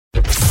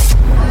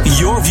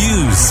Your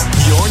views,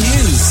 your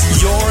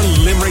news, your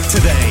Limerick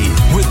Today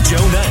with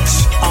Joe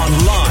Nash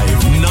on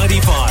Live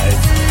 95.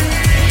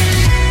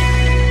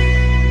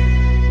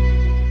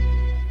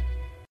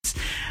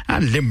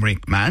 A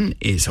Limerick man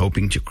is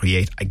hoping to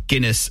create a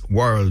Guinness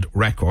World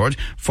Record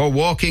for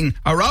walking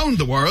around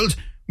the world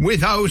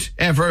without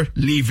ever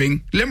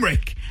leaving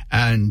Limerick.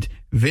 And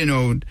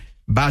Vinod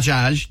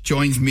Bajaj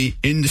joins me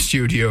in the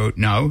studio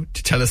now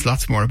to tell us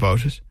lots more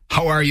about it.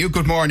 How are you?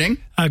 Good morning.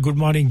 Good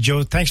morning,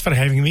 Joe. Thanks for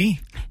having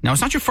me. Now,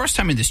 it's not your first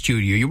time in the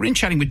studio. You were in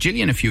chatting with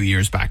Gillian a few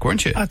years back,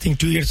 weren't you? I think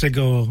 2 years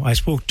ago, I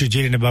spoke to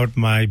Gillian about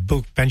my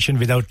book, Pension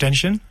Without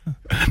Tension.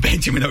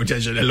 Pension Without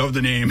Tension. I love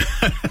the name.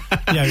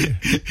 Yeah.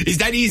 Is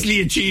that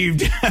easily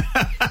achieved?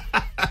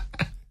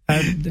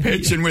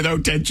 Pension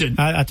without tension.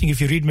 I think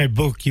if you read my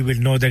book, you will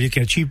know that you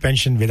can achieve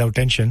pension without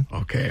tension.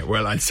 Okay,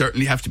 well, I'll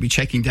certainly have to be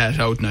checking that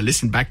out, and I'll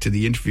listen back to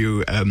the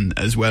interview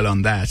as well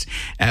on that.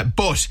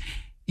 But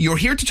you're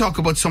here to talk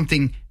about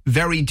something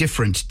very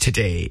different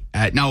today.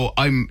 Now,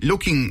 I'm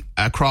looking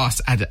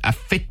across at a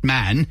fit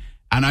man,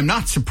 and I'm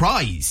not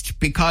surprised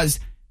because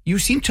you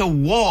seem to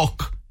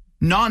walk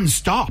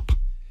non-stop.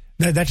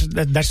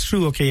 That's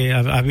true. Okay,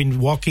 I've been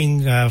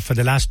walking for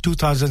the last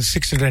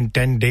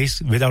 2,610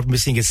 days without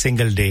missing a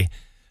single day.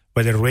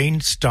 Whether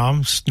rain,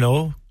 storm,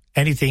 snow,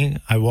 anything,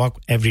 I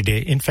walk every day.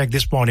 In fact,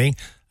 this morning,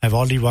 I've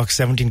already walked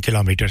 17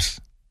 kilometers.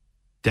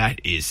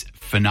 That is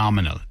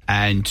phenomenal.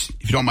 And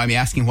if you don't mind me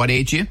asking, what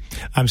age are you?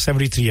 I'm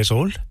 73 years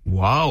old.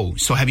 Wow.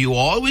 So have you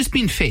always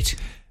been fit?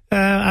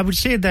 I would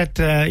say that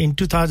in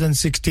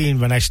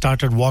 2016, when I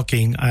started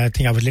walking, I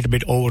think I was a little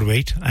bit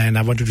overweight and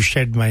I wanted to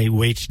shed my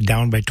weight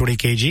down by 20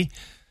 kg.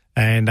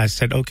 And I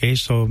said, okay,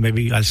 so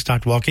maybe I'll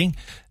start walking.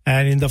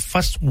 And in the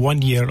first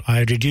 1 year, I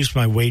reduced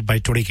my weight by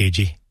 20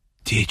 kg.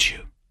 Did you?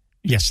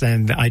 Yes,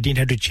 and I didn't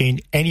have to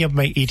change any of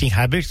my eating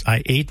habits.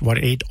 I ate what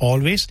I ate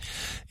always.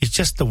 It's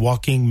just the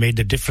walking made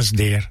the difference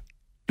there.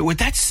 Well,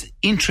 that's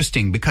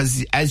interesting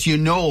because, as you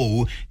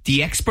know,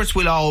 the experts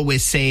will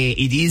always say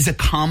it is a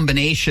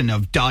combination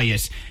of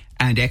diet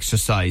and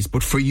exercise.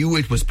 But for you,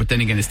 it was, but then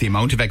again, it's the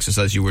amount of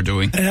exercise you were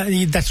doing.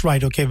 That's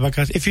right, okay,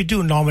 because if you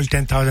do normal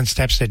 10,000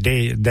 steps a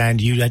day, then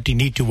you actually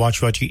need to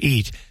watch what you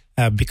eat.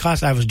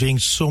 Because I was doing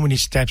so many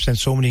steps and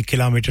so many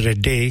kilometers a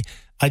day,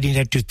 I didn't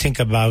have to think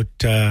about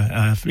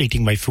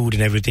eating my food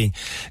and everything.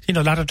 You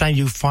know, a lot of times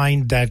you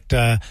find that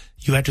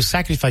you have to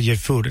sacrifice your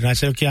food. And I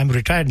said, okay, I'm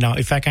retired now.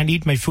 If I can't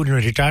eat my food in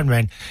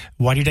retirement,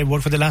 why did I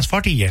work for the last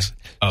 40 years?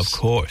 Of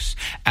course.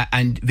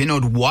 And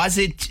Vinod, was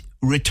it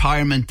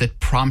retirement that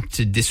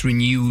prompted this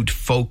renewed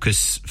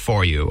focus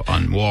for you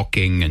on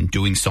walking and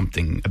doing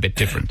something a bit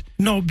different?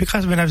 No,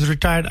 because when I was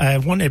retired,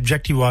 one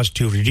objective was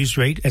to reduce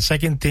weight. A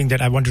second thing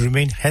that I want to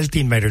remain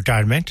healthy in my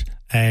retirement.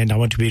 And I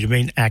want to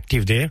remain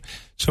active there.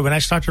 So when I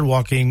started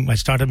walking, I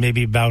started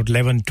maybe about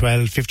 11,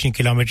 12, 15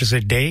 kilometers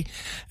a day.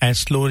 And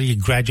slowly,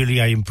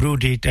 gradually, I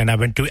improved it. And I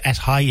went to as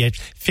high as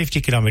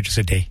 50 kilometers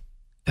a day.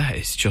 That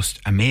is just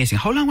amazing.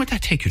 How long would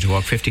that take you to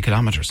walk 50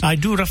 kilometers? I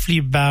do roughly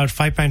about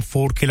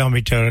 5.4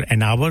 kilometers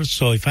an hour.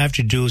 So if I have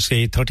to do,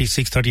 say,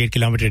 36, 38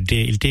 kilometers a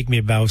day, it'll take me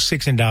about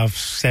 6.5,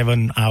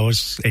 7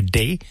 hours a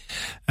day.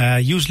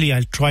 Usually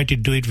I'll try to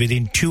do it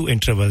within 2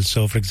 intervals.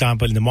 So, for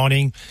example, in the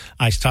morning,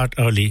 I start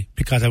early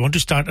because I want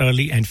to start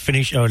early and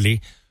finish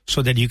early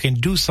so that you can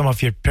do some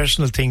of your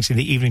personal things in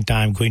the evening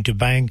time, going to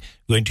bank,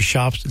 going to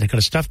shops, that kind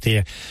of stuff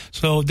there.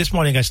 So this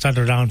morning I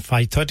started around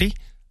 5:30.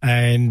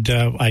 And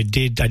I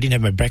didn't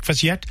have my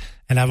breakfast yet,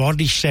 and I've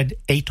already shed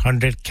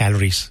 800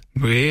 calories.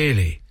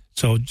 Really?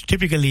 So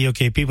typically,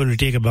 okay, people will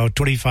take about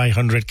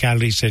 2,500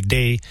 calories a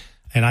day,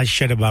 and I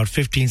shed about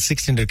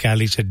 1,600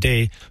 calories a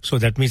day. So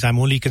that means I'm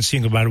only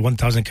consuming about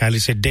 1,000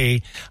 calories a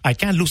day. I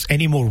can't lose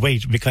any more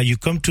weight because you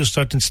come to a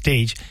certain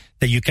stage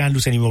that you can't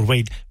lose any more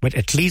weight. But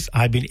at least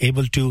I've been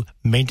able to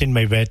maintain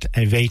my weight,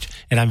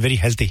 and I'm very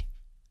healthy.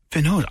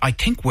 Vinod, I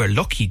think we're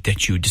lucky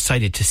that you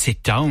decided to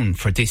sit down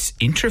for this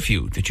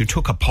interview, that you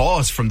took a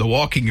pause from the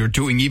walking you're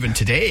doing even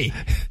today.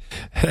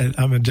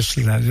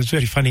 It's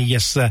very funny,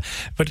 yes.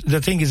 But the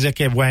thing is,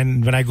 okay,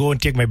 when I go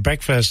and take my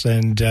breakfast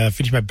and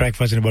finish my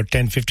breakfast in about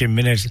 10, 15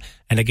 minutes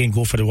and again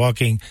go for the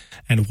walking,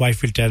 and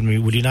wife will tell me,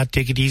 will you not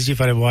take it easy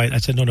for a while? I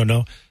said,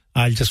 no.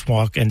 I'll just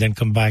walk and then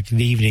come back in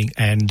the evening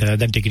and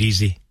then take it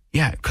easy.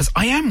 Yeah, because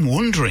I am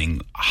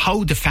wondering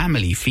how the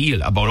family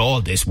feel about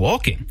all this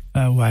walking.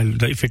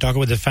 If we talk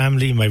about the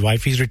family, my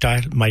wife is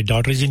retired. My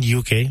daughter is in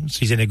UK.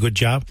 She's in a good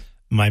job.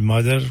 My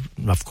mother,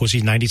 of course,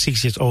 is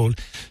 96 years old.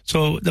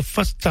 So the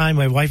first time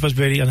my wife was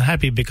very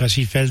unhappy because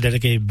she felt that,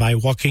 okay, by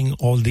walking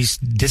all this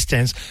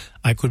distance,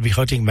 I could be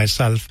hurting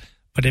myself.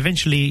 But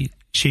eventually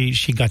she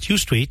got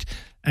used to it.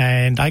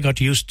 And I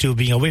got used to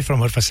being away from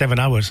her for 7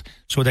 hours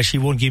so that she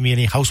won't give me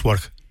any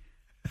housework.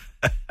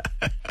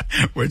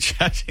 We're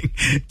chatting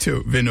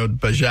to Vinod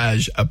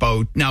Bajaj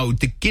about now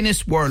the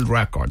Guinness World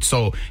Record.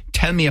 So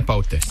tell me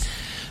about this.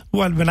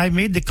 Well, when I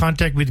made the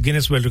contact with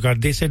Guinness World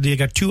Record, they said they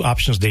got 2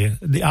 options there.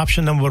 The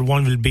option number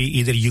 1 will be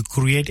either you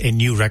create a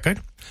new record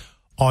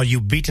or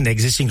you beat an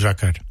existing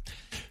record.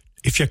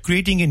 if you're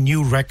creating a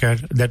new record,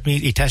 that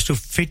means it has to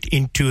fit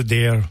into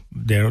their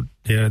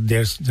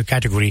the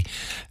category.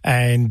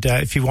 And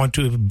if you want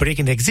to break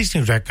an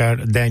existing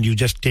record, then you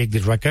just take the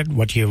record,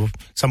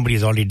 somebody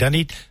has already done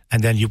it,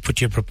 and then you put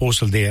your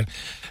proposal there.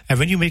 And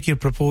when you make your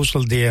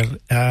proposal there,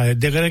 they're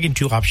getting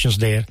two options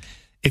there.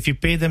 If you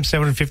pay them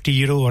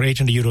 €750 or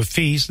 €800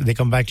 fees, they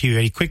come back to you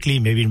very quickly,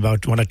 maybe in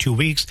about 1 or 2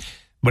 weeks.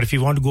 But if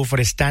you want to go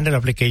for a standard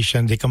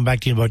application, they come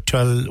back to you in about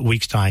 12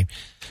 weeks' time.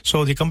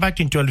 So they come back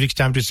to you in 12 weeks'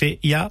 time to say,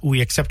 yeah,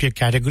 we accept your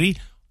category,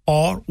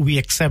 or we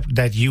accept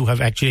that you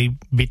have actually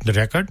beaten the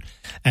record.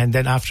 And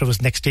then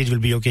afterwards, next stage will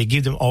be, okay,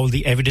 give them all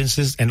the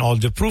evidences and all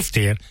the proof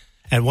there.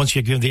 And once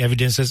you give them the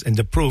evidences and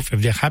the proof,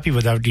 if they're happy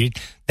without it,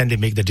 then they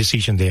make the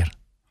decision there.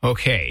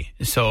 Okay,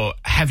 so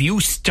have you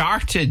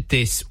started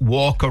this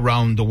walk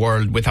around the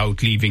world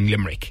without leaving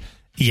Limerick?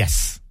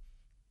 Yes.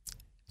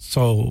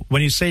 So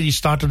when you say you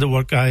started the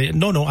work,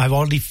 no, I've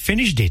already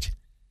finished it.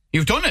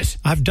 You've done it?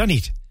 I've done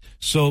it.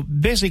 So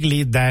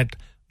basically that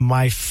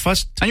my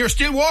first... And you're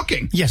still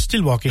walking? Yes,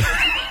 still walking.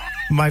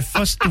 My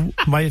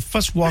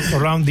first walk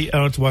around the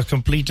earth was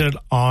completed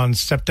on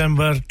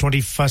September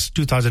 21st,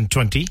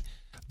 2020.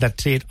 That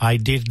said, I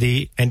did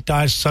the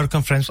entire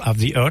circumference of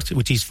the earth,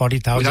 which is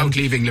 40,000... Without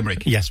leaving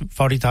Limerick? Yes,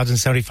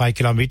 40,075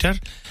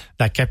 kilometers.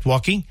 I kept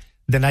walking.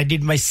 Then I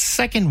did my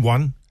second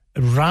one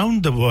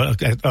around the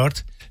world,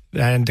 earth,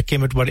 and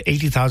came at about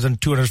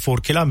 80,204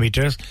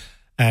 kilometers.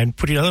 And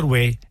put it another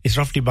way, it's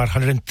roughly about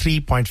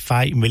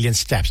 103.5 million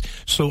steps.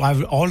 So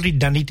I've already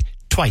done it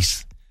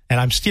twice, and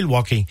I'm still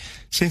walking.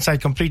 Since I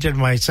completed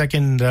my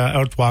second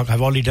earth walk,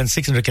 I've already done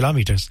 600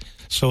 kilometers.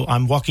 So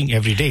I'm walking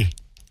every day.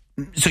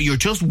 So you're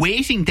just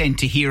waiting then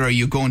to hear, are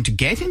you going to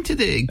get into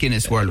the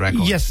Guinness World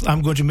Record? Yes,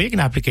 I'm going to make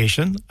an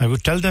application. I will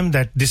tell them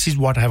that this is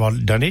what I have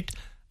already done it.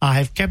 I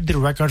have kept the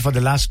record for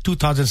the last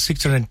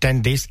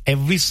 2,610 days,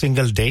 every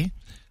single day.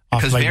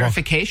 Because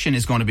verification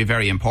is going to be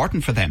very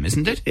important for them,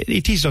 isn't it?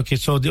 It is, okay.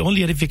 So the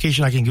only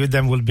verification I can give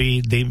them will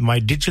be my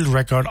digital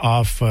record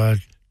of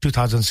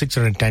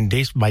 2,610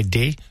 days by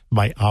day,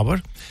 by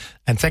hour.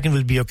 And second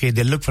will be, okay,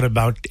 they look for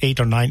about 8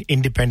 or 9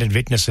 independent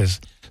witnesses.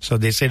 So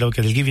they said,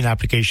 okay, they'll give you an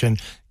application,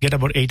 get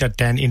about 8 or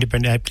 10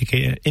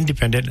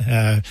 independent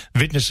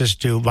witnesses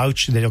to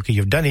vouch that, okay,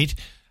 you've done it.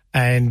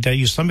 And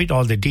you submit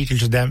all the details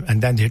to them,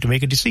 and then they have to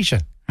make a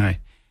decision. Right.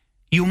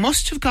 You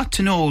must have got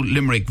to know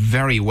Limerick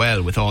very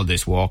well with all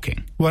this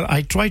walking. Well,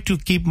 I try to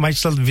keep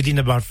myself within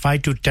about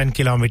 5 to 10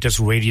 kilometers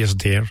radius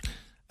there.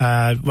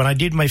 When I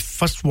did my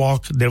first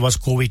walk, there was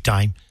COVID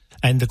time.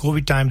 And the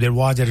COVID time, there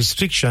was a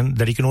restriction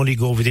that you can only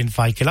go within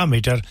 5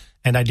 kilometers,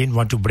 and I didn't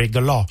want to break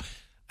the law.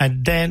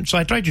 And then, so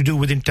I tried to do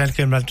within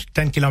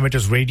 10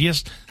 kilometers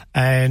radius.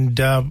 And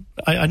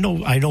I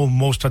know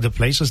most of the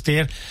places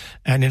there.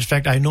 And in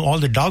fact, I know all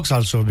the dogs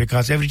also,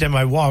 because every time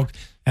I walk,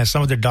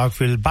 some of the dogs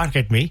will bark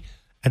at me.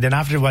 And then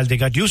after a while, they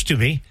got used to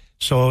me.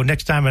 So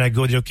next time when I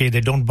go there, okay, they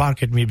don't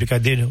bark at me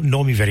because they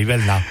know me very well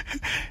now.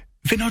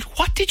 Vinod,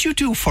 what did you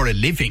do for a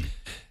living?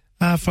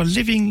 For a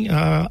living,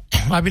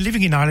 I've been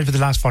living in Ireland for the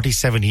last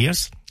 47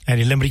 years,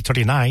 and in Limerick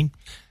 39.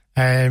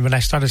 And when I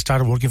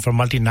started working for a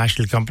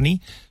multinational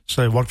company.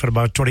 So I worked for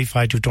about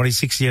 25 to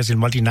 26 years in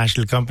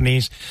multinational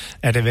companies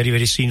at a very,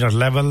 very senior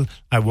level.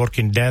 I work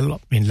in Dell,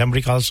 in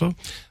Limerick also.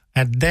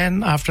 And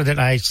then after that,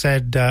 I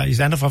said, it's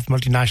enough of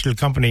multinational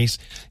companies.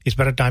 It's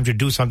better time to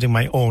do something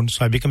my own.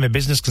 So I became a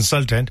business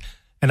consultant,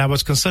 and I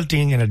was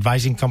consulting and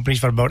advising companies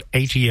for about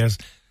 8 years.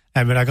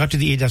 And when I got to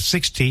the age of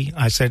 60,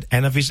 I said,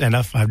 enough is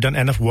enough. I've done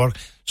enough work.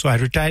 So I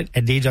retired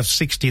at the age of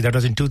 60. That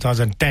was in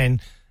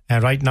 2010.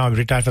 And right now I'm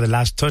retired for the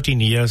last 13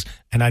 years,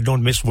 and I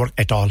don't miss work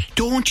at all.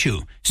 Don't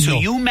you? So No.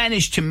 You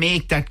managed to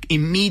make that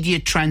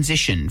immediate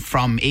transition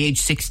from age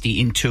 60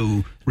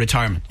 into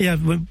retirement. Yeah,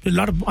 a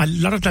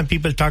lot of time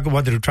people talk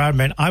about the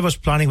retirement. I was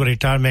planning for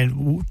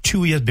retirement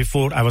 2 years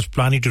before I was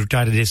planning to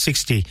retire at age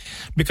 60.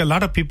 Because a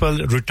lot of people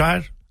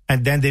retire,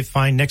 and then they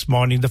find next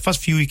morning, the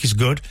first few weeks is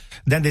good.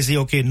 Then they say,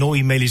 okay, no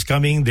email is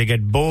coming. They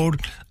get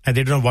bored, and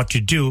they don't know what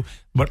to do.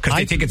 Because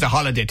they think it's a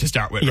holiday to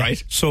start with, yeah,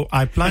 right? So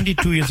I planned it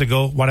 2 years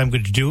ago, what I'm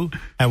going to do.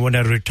 And when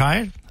I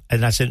retired,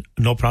 and I said,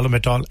 no problem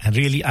at all. And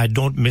really, I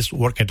don't miss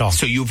work at all.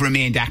 So you've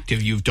remained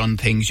active, you've done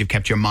things, you've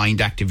kept your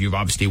mind active, you've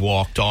obviously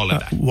walked, all of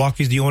that. Walk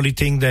is the only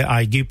thing that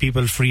I give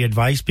people free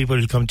advice. People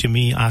will come to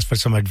me, ask for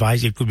some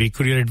advice. It could be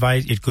career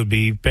advice. It could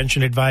be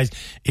pension advice.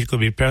 It could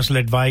be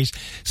personal advice.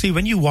 See,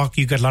 when you walk,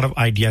 you get a lot of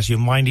ideas. Your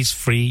mind is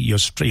free. You're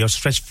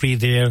stress-free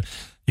there.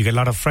 You get a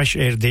lot of fresh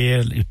air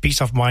there,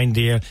 peace of mind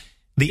there.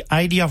 The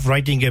idea of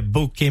writing a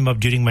book came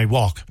up during my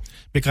walk.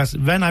 Because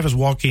when I was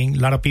walking, a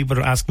lot of people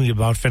were asking me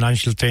about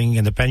financial thing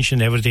and the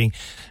pension, everything.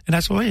 And I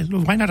said,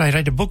 well, why not I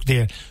write a book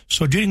there?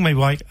 So during my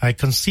walk, I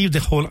conceived the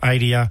whole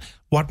idea,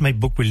 what my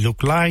book will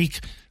look like,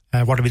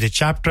 what will be the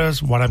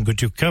chapters, what I'm going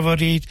to cover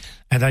it.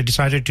 And I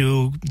decided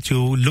to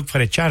look for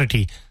a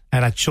charity.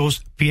 And I chose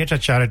Pieta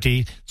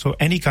Charity. So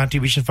any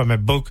contribution from my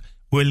book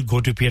will go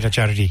to Pieta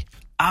Charity.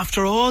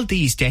 After all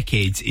these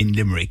decades in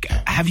Limerick,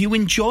 have you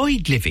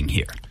enjoyed living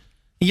here?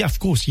 Yeah, of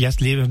course. Yes,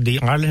 the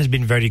Ireland has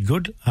been very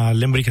good.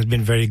 Limerick has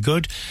been very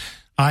good.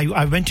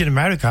 I went to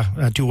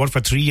America to work for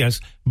 3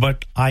 years,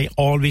 but I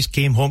always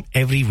came home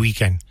every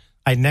weekend.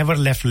 I never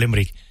left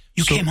Limerick.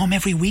 You came home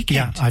every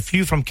weekend? Yeah, I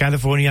flew from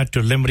California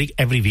to Limerick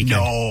every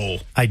weekend. No.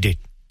 I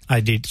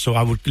did. So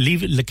I would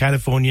leave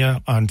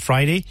California on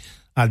Friday.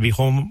 I'll be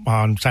home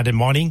on Saturday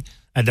morning,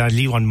 and then I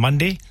leave on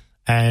Monday.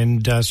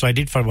 And so I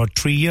did for about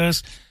 3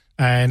 years.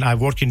 And I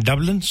worked in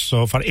Dublin,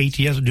 so for 8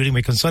 years during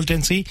my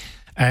consultancy.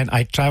 And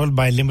I traveled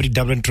by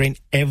Limerick-Dublin train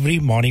every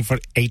morning for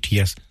 8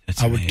 years.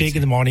 That's I would take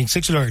in the morning,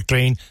 6 o'clock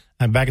train,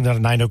 and back in the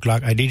 9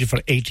 o'clock. I did it for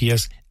 8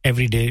 years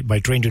every day by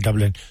train to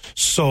Dublin.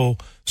 So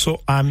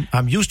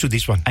I'm used to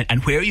this one.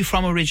 And where are you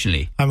from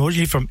originally? I'm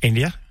originally from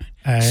India.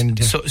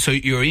 And so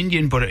you're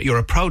Indian, but you're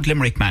a proud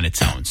Limerick man, it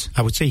sounds.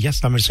 I would say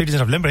yes. I'm a citizen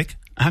of Limerick.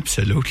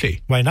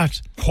 Absolutely. Why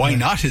not? Why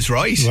not is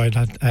right. Why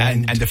not?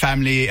 And the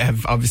family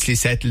have obviously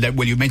settled.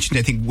 Well, you mentioned,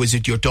 I think, was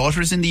it your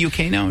daughter's in the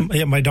UK now?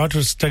 Yeah, my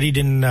daughter studied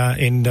in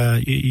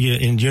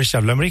University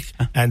of Limerick,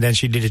 and then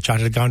she did a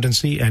chartered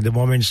accountancy. At the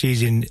moment,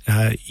 she's in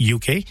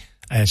UK.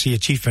 And she's a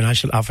chief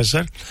financial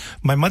officer.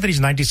 My mother is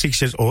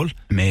 96 years old.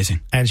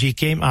 Amazing. And she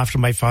came after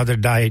my father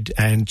died,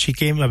 and she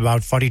came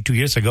about 42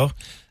 years ago.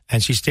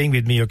 And she's staying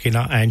with me, okay,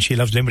 now, and she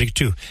loves Limerick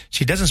too.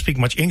 She doesn't speak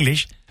much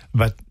English,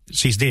 but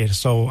she's there.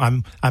 So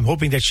I'm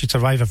hoping that she'll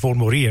survive for 4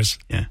 more years.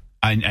 Yeah.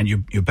 And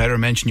you better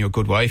mention your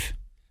good wife.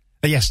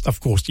 Yes, of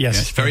course, yes.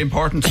 Yes, very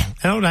important.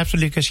 No,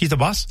 absolutely, because she's the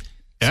boss.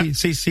 Yeah.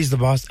 She's the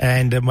boss,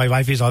 and my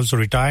wife is also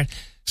retired.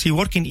 She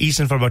worked in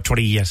Eastern for about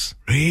 20 years.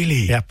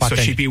 Really? Yeah, part-time.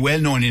 So she'd be well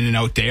known in and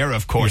out there,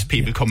 of course,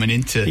 people coming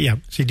into... Yeah,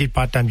 she did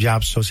part-time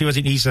jobs. So she was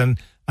in Eastern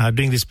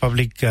doing this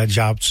public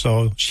job.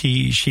 So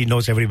she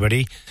knows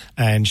everybody,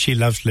 and she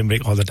loves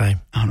Limerick all the time.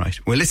 All right.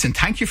 Well, listen,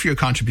 thank you for your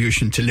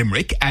contribution to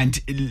Limerick, and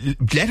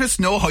let us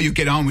know how you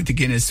get on with the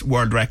Guinness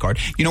World Record.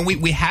 You know,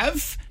 we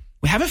have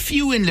a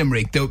few in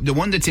Limerick. The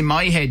one that's in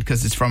my head,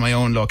 because it's from my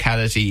own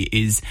locality,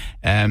 is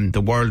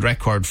the world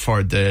record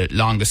for the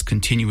longest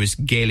continuous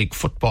Gaelic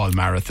football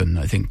marathon.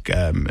 I think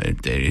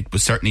it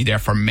was certainly there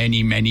for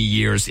many, many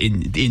years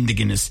in the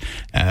Guinness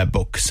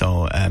book.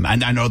 So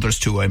and others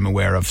too, I'm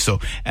aware of. So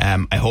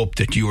I hope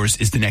that yours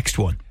is the next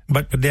one.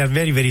 But they are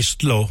very, very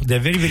slow. They're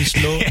very, very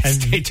slow. Yes,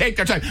 and they take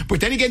their time. But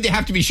then again, they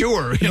have to be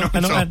sure. No,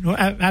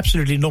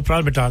 absolutely no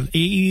problem at all.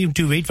 Even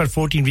to wait for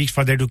 14 weeks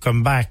for them to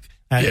come back.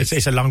 Yes.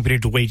 It's a long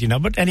period to wait,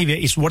 But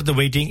anyway, it's worth the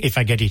waiting if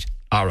I get it.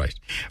 All right.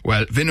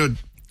 Well, Vinod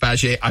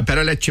Bajay, I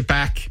better let you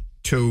back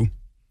to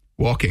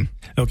walking.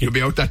 Okay. You'll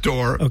be out that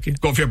door. Okay.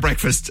 Go for your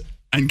breakfast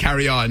and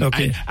carry on.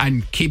 Okay.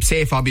 And keep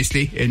safe,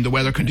 obviously, in the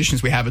weather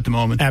conditions we have at the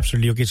moment.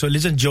 Absolutely. Okay. So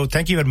listen, Joe,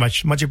 thank you very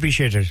much. Much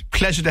appreciated.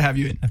 Pleasure to have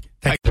you in.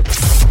 Okay.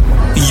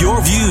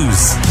 Your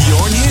views,